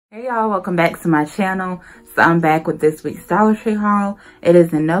Hey y'all, welcome back to my channel. So I'm back with this week's Dollar Tree haul. It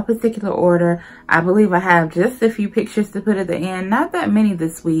is in no particular order. I believe I have just a few pictures to put at the end. Not that many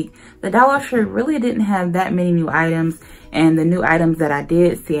this week. The Dollar Tree really didn't have that many new items, and the new items that I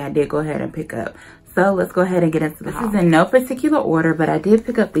did see, I did go ahead and pick up. So let's go ahead and get into the haul. This is in no particular order, but I did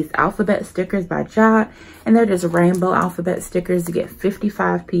pick up these alphabet stickers by Jot, and they're just rainbow alphabet stickers. You get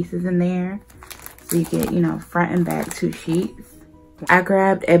 55 pieces in there. So you get, front and back 2 sheets. I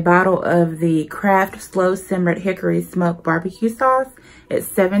grabbed a bottle of the Kraft Slow Simmered Hickory Smoked Barbecue Sauce. It's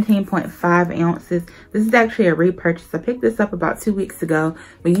 17.5 ounces. This is actually a repurchase. I picked this up about 2 weeks ago.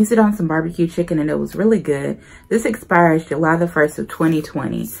 We used it on some barbecue chicken and it was really good. This expires July the 1st of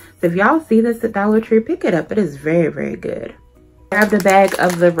 2020. So if y'all see this at Dollar Tree, pick it up. It is very, very good. Grabbed a bag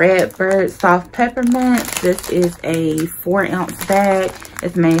of the Redbird Soft Peppermint. This is a 4-ounce bag.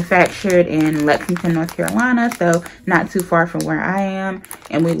 It's manufactured in Lexington, North Carolina, so not too far from where I am,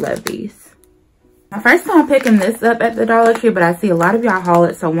 and we love these. My first time picking this up at the Dollar Tree, but I see a lot of y'all haul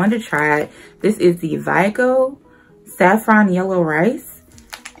it, so I wanted to try it. This is the Vigo Saffron Yellow Rice,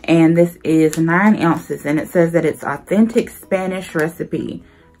 and this is 9 ounces, and it says that it's authentic Spanish recipe,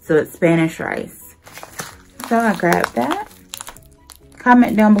 so it's Spanish rice. So I grabbed that.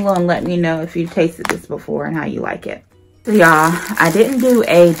 Comment down below and let me know if you've tasted this before and how you like it. So y'all, I didn't do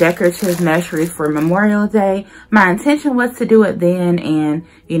a decorative mesh wreath for Memorial Day. My intention was to do it then, and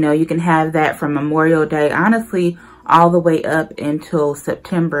you can have that from Memorial Day, honestly, all the way up until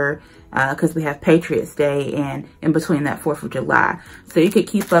September, because we have Patriots Day and in between that 4th of July. So you could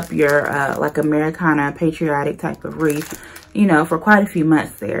keep up your like Americana patriotic type of wreath, for quite a few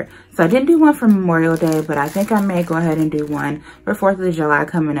months there. So I didn't do one for Memorial Day, but I think I may go ahead and do one for 4th of July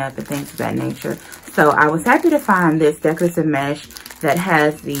coming up and things of that nature. So I was happy to find this decorative mesh that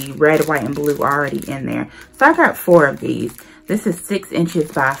has the red, white, and blue already in there. So I got 4 of these. This is 6 inches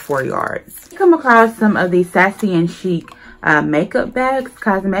by 4 yards. I come across some of these Sassy and Chic makeup bags,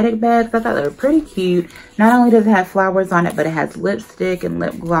 cosmetic bags. I thought they were pretty cute. Not only does it have flowers on it, but it has lipstick and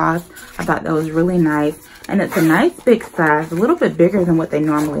lip gloss. I thought that was really nice. And it's a nice big size, a little bit bigger than what they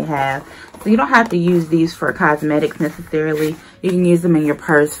normally have. So you don't have to use these for cosmetics necessarily. You can use them in your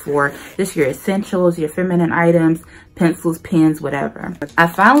purse for just your essentials, your feminine items, pencils, pens, whatever. I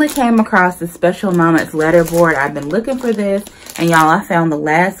finally came across the Special Moments letterboard. I've been looking for this, and y'all, I found the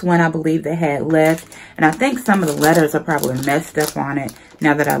last one I believe they had left. And I think some of the letters are probably messed up on it.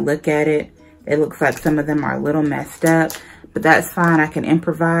 Now that I look at it, it looks like some of them are a little messed up. But that's fine, I can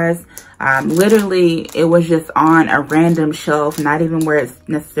improvise. Literally, it was just on a random shelf, not even where it's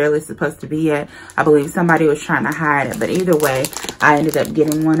necessarily supposed to be at. I believe somebody was trying to hide it, but either way, I ended up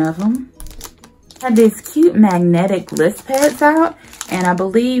getting one of them. I had these cute magnetic list pads out, and I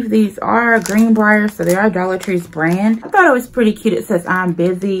believe these are Greenbrier, so they are Dollar Tree's brand. I thought it was pretty cute. It says, "I'm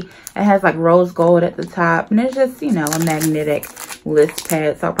busy." It has like rose gold at the top, and it's just, a magnetic list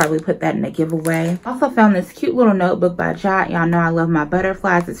pad, so I'll probably put that in a giveaway. Also found this cute little notebook by Jot. Y'all know I love my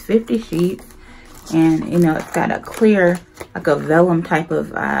butterflies. It's 50 sheets, and it's got a clear, like a vellum type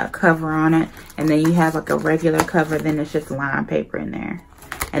of cover on it, and then you have like a regular cover, then it's just lined paper in there.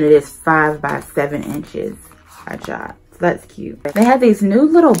 And it is 5 by 7 inches by Jot. So that's cute. They have these new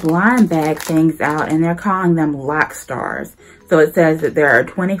little blind bag things out, and they're calling them Lock Stars. So it says that there are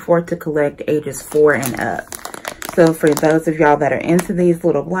 24 to collect, ages 4 and up. So for those of y'all that are into these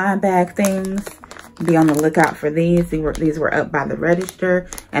little blind bag things, be on the lookout for these. These were up by the register,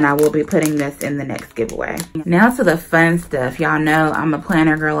 and I will be putting this in the next giveaway. Now to the fun stuff. Y'all know I'm a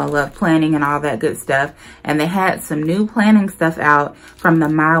planner girl. I love planning and all that good stuff. And they had some new planning stuff out from the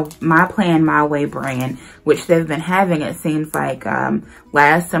My Plan My Way brand, which they've been having, it seems like,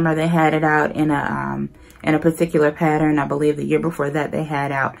 last summer they had it out in a particular pattern. I believe the year before that they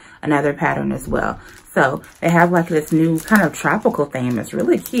had out another pattern as well. So they have like this new kind of tropical theme. It's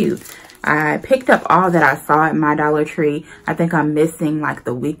really cute. I picked up all that I saw at my Dollar Tree. I think I'm missing like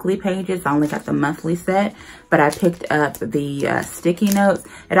the weekly pages. I only got the monthly set, but I picked up the sticky notes.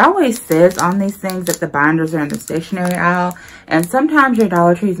 It always says on these things that the binders are in the stationery aisle, and sometimes your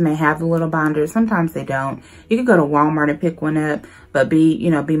Dollar Trees may have the little binders, sometimes they don't. You could go to Walmart and pick one up, but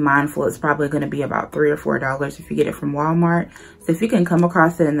be mindful. It's probably going to be about $3 or $4 if you get it from Walmart. So if you can come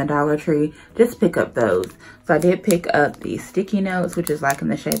across it in the Dollar Tree, just pick up those. So I did pick up the sticky notes, which is like in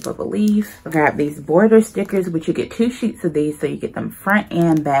the shape of a leaf. I grabbed these border stickers, which you get 2 sheets of these, so you get them front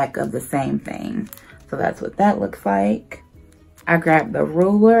and back of the same thing. So that's what that looks like. I grabbed the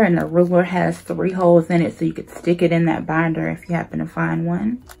ruler, and the ruler has 3 holes in it, so you could stick it in that binder if you happen to find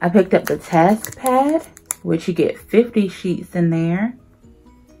one. I picked up the task pad, which you get 50 sheets in there.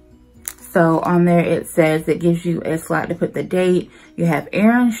 So on there it says it gives you a slot to put the date. You have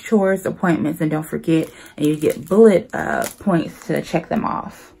errands, chores, appointments, and don't forget, and you get bullet points to check them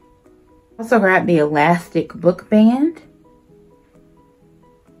off. Also grabbed the elastic book band.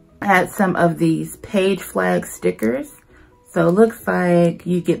 I had some of these page flag stickers. So it looks like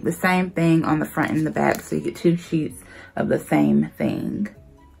you get the same thing on the front and the back. So you get 2 sheets of the same thing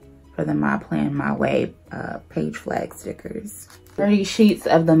for the My Plan, My Way page flag stickers. 30 sheets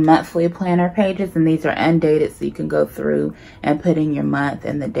of the monthly planner pages, and these are undated so you can go through and put in your month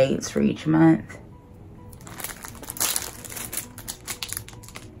and the dates for each month.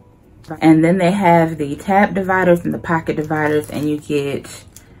 And then they have the tab dividers and the pocket dividers, and you get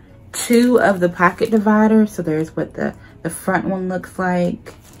 2 of the pocket dividers. So there's what the front one looks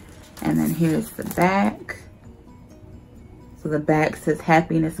like, and then here's the back. So the back says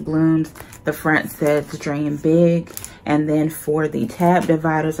Happiness Blooms, the front says Dream Big. And then for the tab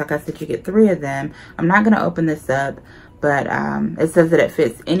dividers, like I said, you get 3 of them. I'm not going to open this up, but it says that it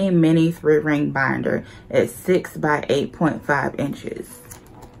fits any mini 3-ring binder. It's 6 by 8.5 inches.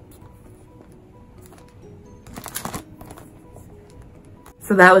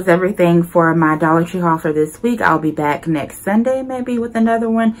 So that was everything for my Dollar Tree haul for this week. I'll be back next Sunday, maybe with another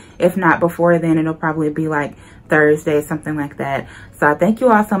one. If not before then, it'll probably be like Thursday, something like that. So thank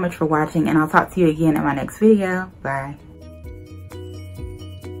you all so much for watching, and I'll talk to you again in my next video. Bye.